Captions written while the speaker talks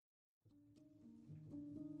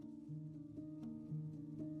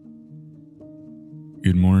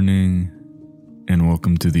Good morning, and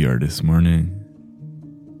welcome to the Artist Morning.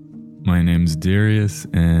 My name's Darius,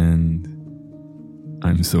 and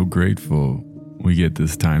I'm so grateful we get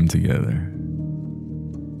this time together.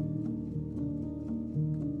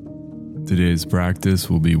 Today's practice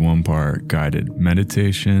will be one part guided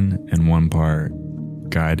meditation and one part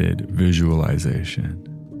guided visualization.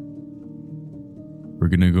 We're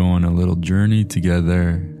going to go on a little journey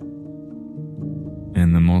together,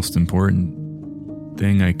 and the most important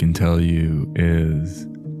thing I can tell you is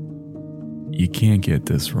you can't get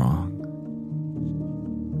this wrong.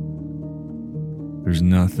 There's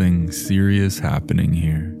nothing serious happening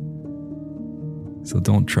here, so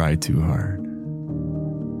don't try too hard.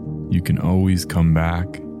 You can always come back,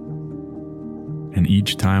 and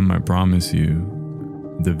each time I promise you,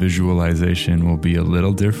 the visualization will be a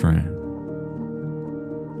little different.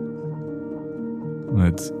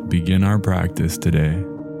 Let's begin our practice today.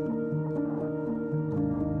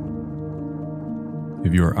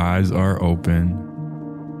 If your eyes are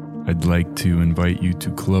open, I'd like to invite you to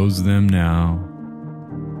close them now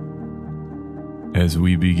as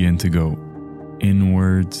we begin to go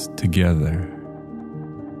inwards together.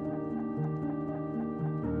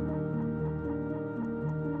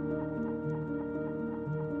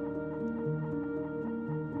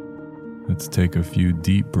 Let's take a few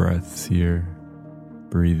deep breaths here,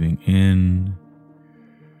 breathing in,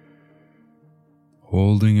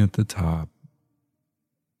 holding at the top,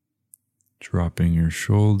 dropping your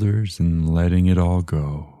shoulders and letting it all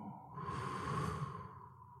go.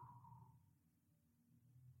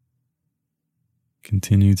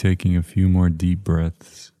 Continue taking a few more deep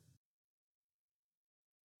breaths.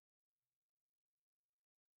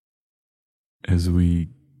 As we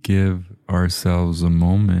give ourselves a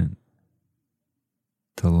moment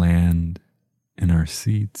to land in our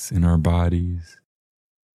seats, in our bodies.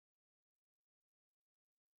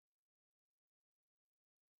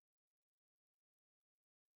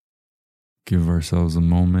 Give ourselves a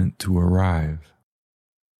moment to arrive.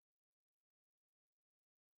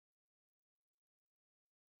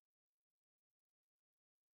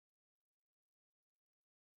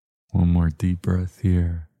 One more deep breath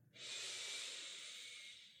here.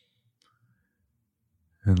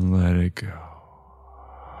 And let it go.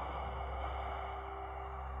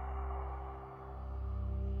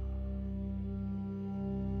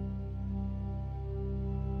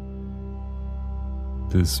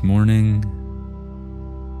 This morning,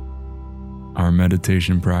 our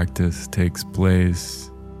meditation practice takes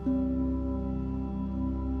place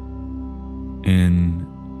in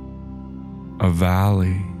a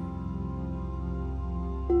valley.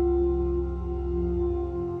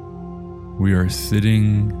 We are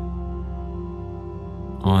sitting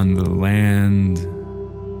on the land.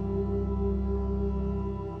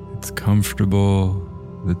 It's comfortable.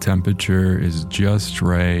 The temperature is just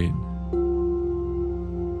right.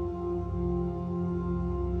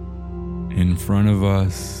 In front of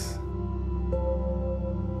us,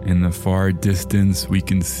 in the far distance, we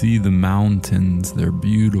can see the mountains. They're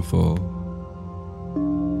beautiful.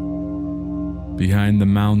 Behind the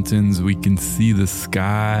mountains, we can see the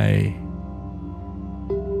sky.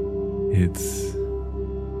 It's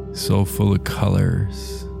so full of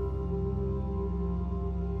colors.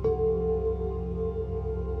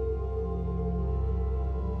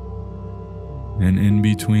 And in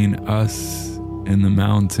between us and the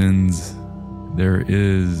mountains, there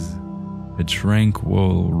is a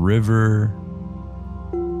tranquil river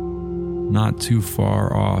not too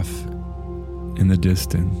far off in the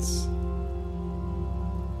distance.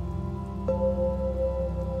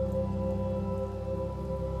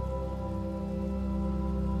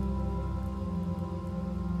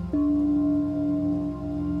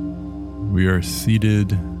 We are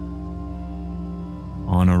seated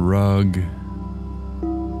on a rug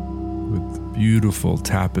with beautiful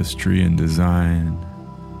tapestry and design.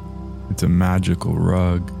 It's a magical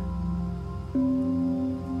rug.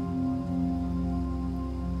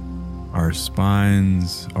 Our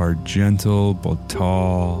spines are gentle but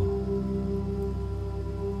tall.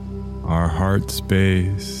 Our heart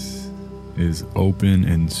space is open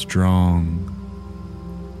and strong.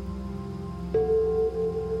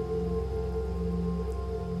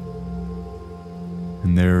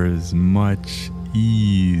 And there is much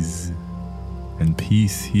ease and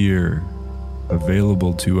peace here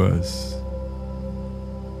available to us.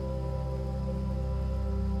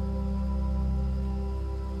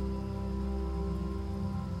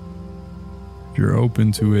 If you're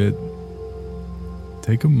open to it,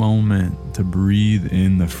 take a moment to breathe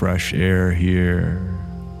in the fresh air here.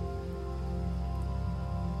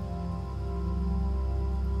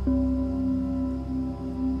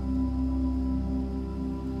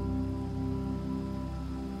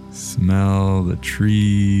 the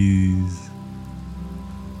trees.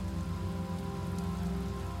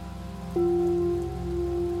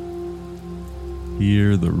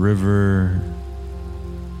 Hear the river.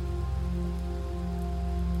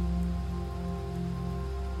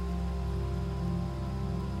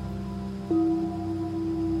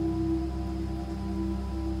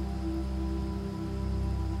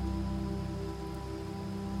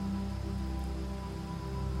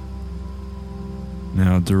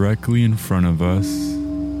 Now, directly in front of us,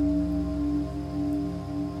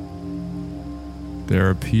 there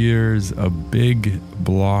appears a big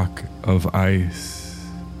block of ice.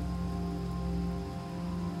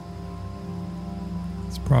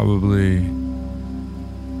 It's probably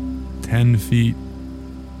 10 feet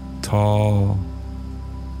tall,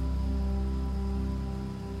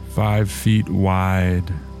 5 feet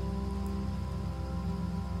wide.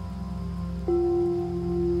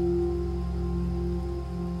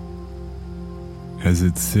 As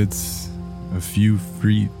it sits a few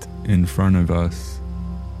feet in front of us,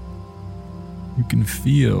 you can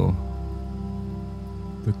feel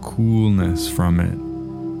the coolness from it.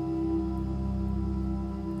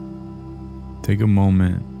 Take a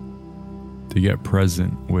moment to get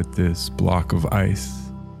present with this block of ice.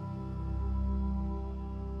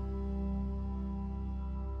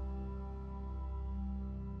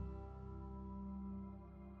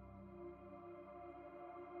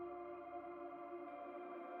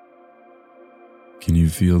 Can you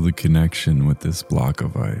feel the connection with this block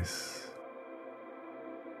of ice?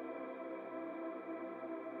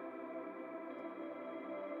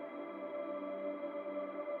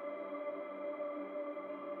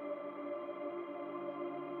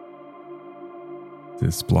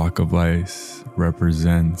 This block of ice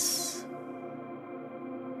represents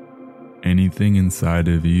anything inside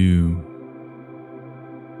of you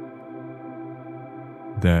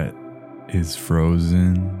that is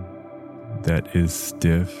frozen, that is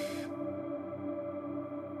stiff.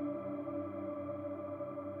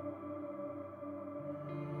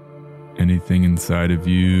 Anything inside of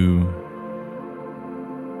you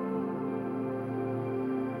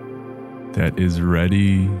that is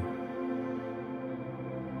ready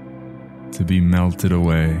to be melted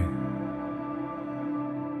away.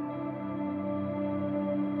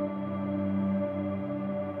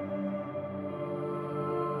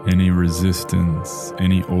 Any resistance,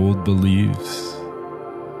 any old beliefs,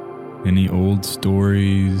 any old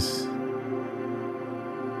stories,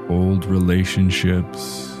 old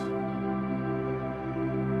relationships,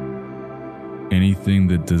 anything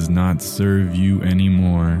that does not serve you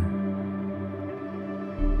anymore.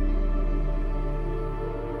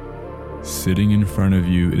 Sitting in front of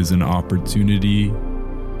you is an opportunity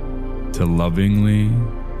to lovingly,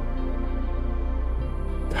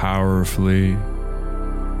 powerfully,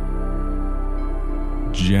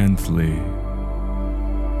 gently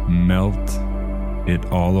melt it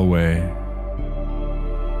all away.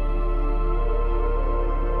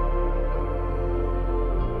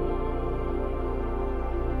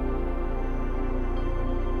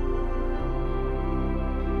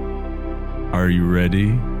 Are you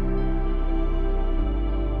ready?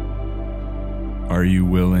 Are you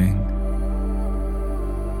willing?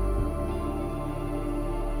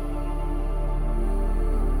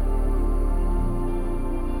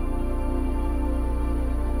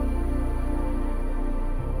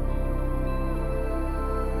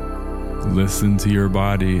 Listen to your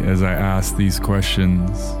body as I ask these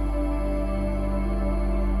questions.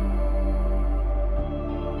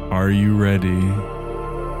 Are you ready?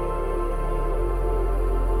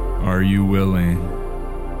 Are you willing?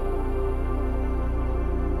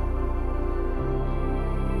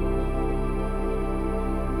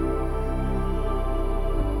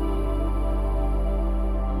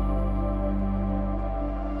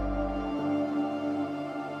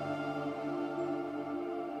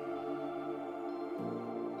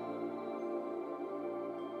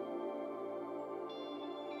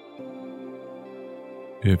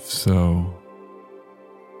 If so,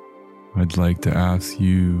 I'd like to ask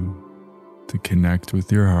you to connect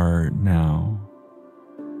with your heart now,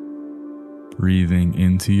 breathing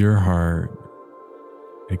into your heart,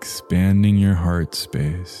 expanding your heart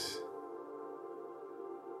space,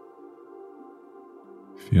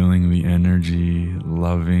 feeling the energy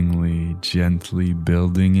lovingly, gently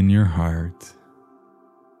building in your heart,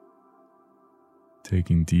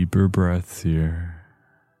 taking deeper breaths here.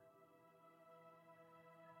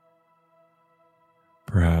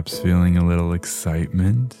 Perhaps feeling a little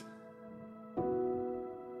excitement,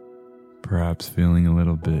 perhaps feeling a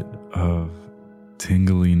little bit of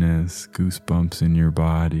tingliness, goosebumps in your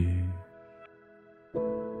body.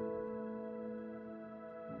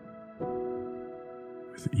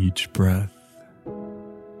 With each breath,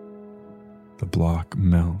 the block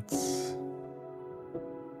melts,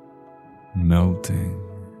 melting,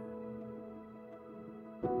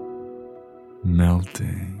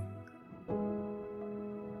 melting.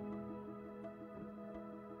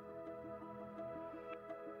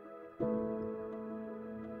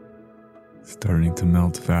 Starting to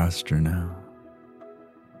melt faster now.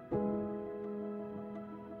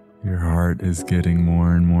 Your heart is getting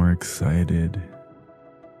more and more excited.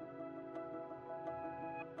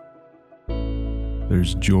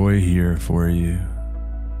 There's joy here for you.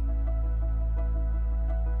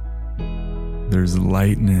 There's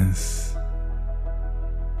lightness.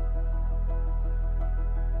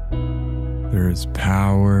 There is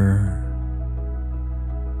power.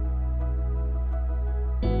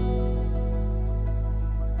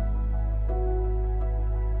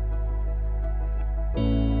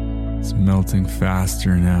 It's melting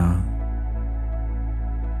faster now.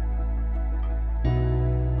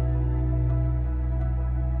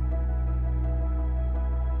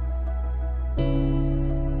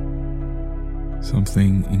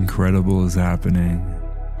 Something incredible is happening.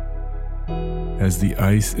 As the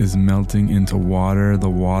ice is melting into water, the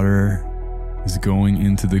water is going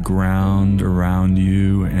into the ground around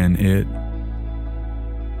you, and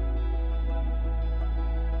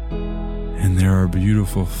there are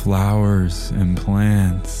beautiful flowers and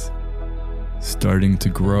plants starting to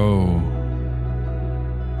grow.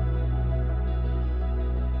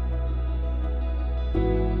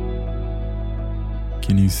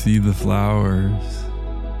 Can you see the flowers?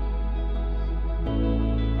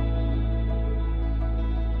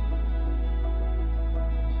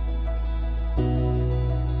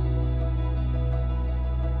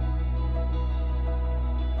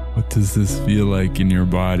 What does this feel like in your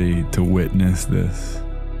body to witness this?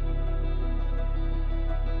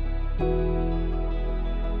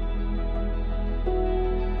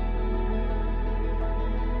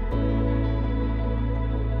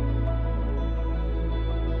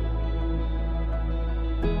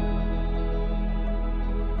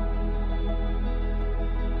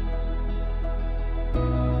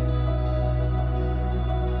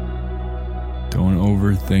 Don't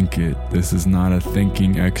overthink it. This is not a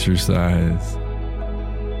thinking exercise.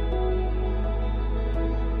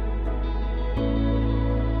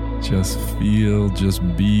 Just feel, just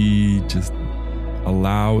be, just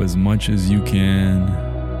allow as much as you can.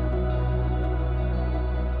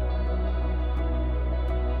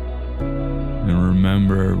 And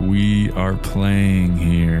remember, we are playing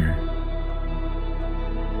here.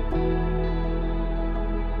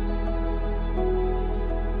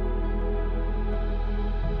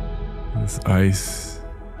 This ice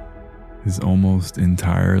is almost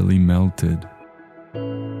entirely melted.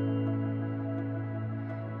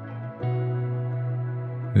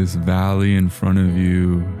 This valley in front of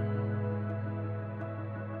you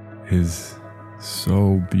is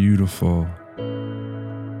so beautiful.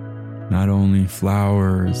 Not only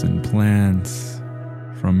flowers and plants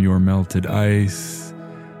from your melted ice,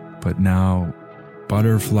 but now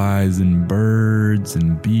butterflies and birds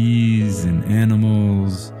and bees and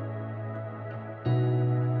animals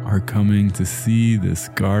are coming to see this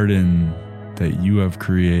garden that you have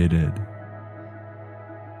created.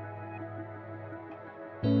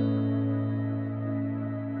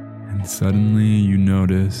 And suddenly you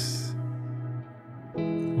notice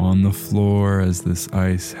on the floor, as this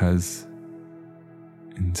ice has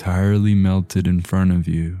entirely melted in front of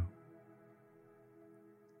you,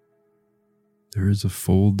 there is a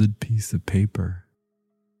folded piece of paper.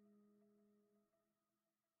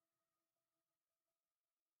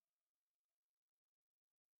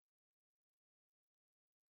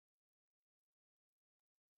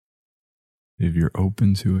 If you're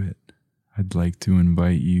open to it, I'd like to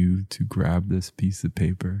invite you to grab this piece of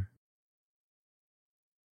paper.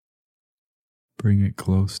 Bring it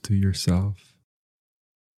close to yourself.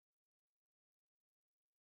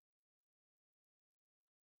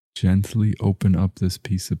 Gently open up this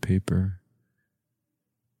piece of paper,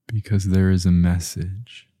 because there is a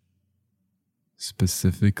message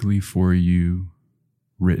specifically for you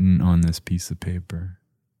written on this piece of paper.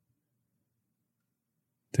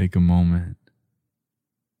 Take a moment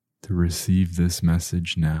to receive this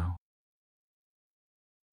message now.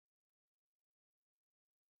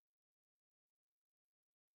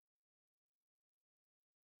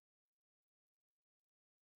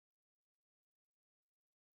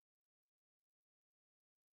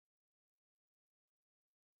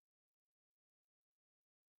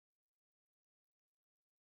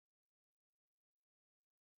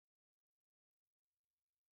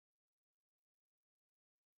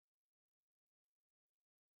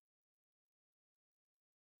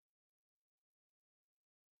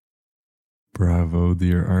 Bravo,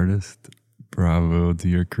 dear artist. Bravo,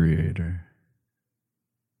 dear creator.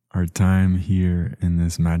 Our time here in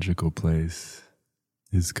this magical place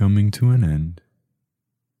is coming to an end.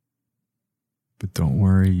 But don't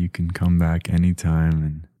worry, you can come back anytime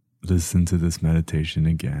and listen to this meditation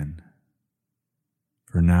again.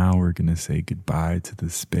 For now, we're going to say goodbye to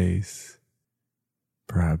this space.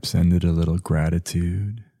 Perhaps send it a little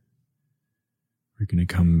gratitude. We're going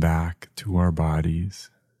to come back to our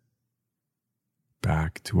bodies,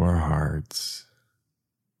 back to our hearts.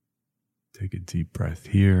 Take a deep breath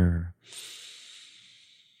here.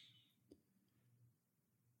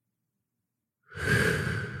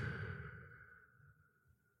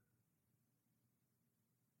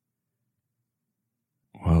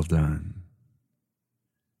 Well done.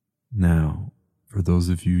 Now, for those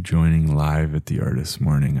of you joining live at the Artist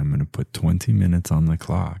Morning, I'm going to put 20 minutes on the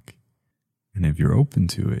clock. And if you're open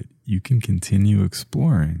to it, you can continue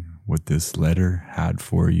exploring what this letter had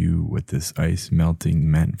for you, what this ice melting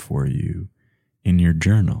meant for you in your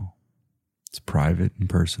journal. It's private and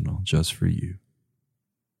personal, just for you.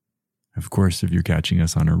 Of course, if you're catching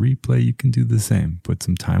us on a replay, you can do the same. Put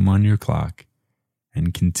some time on your clock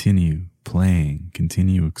and continue playing,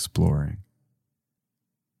 continue exploring.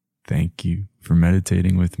 Thank you for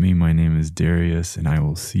meditating with me. My name is Darius, and I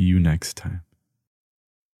will see you next time.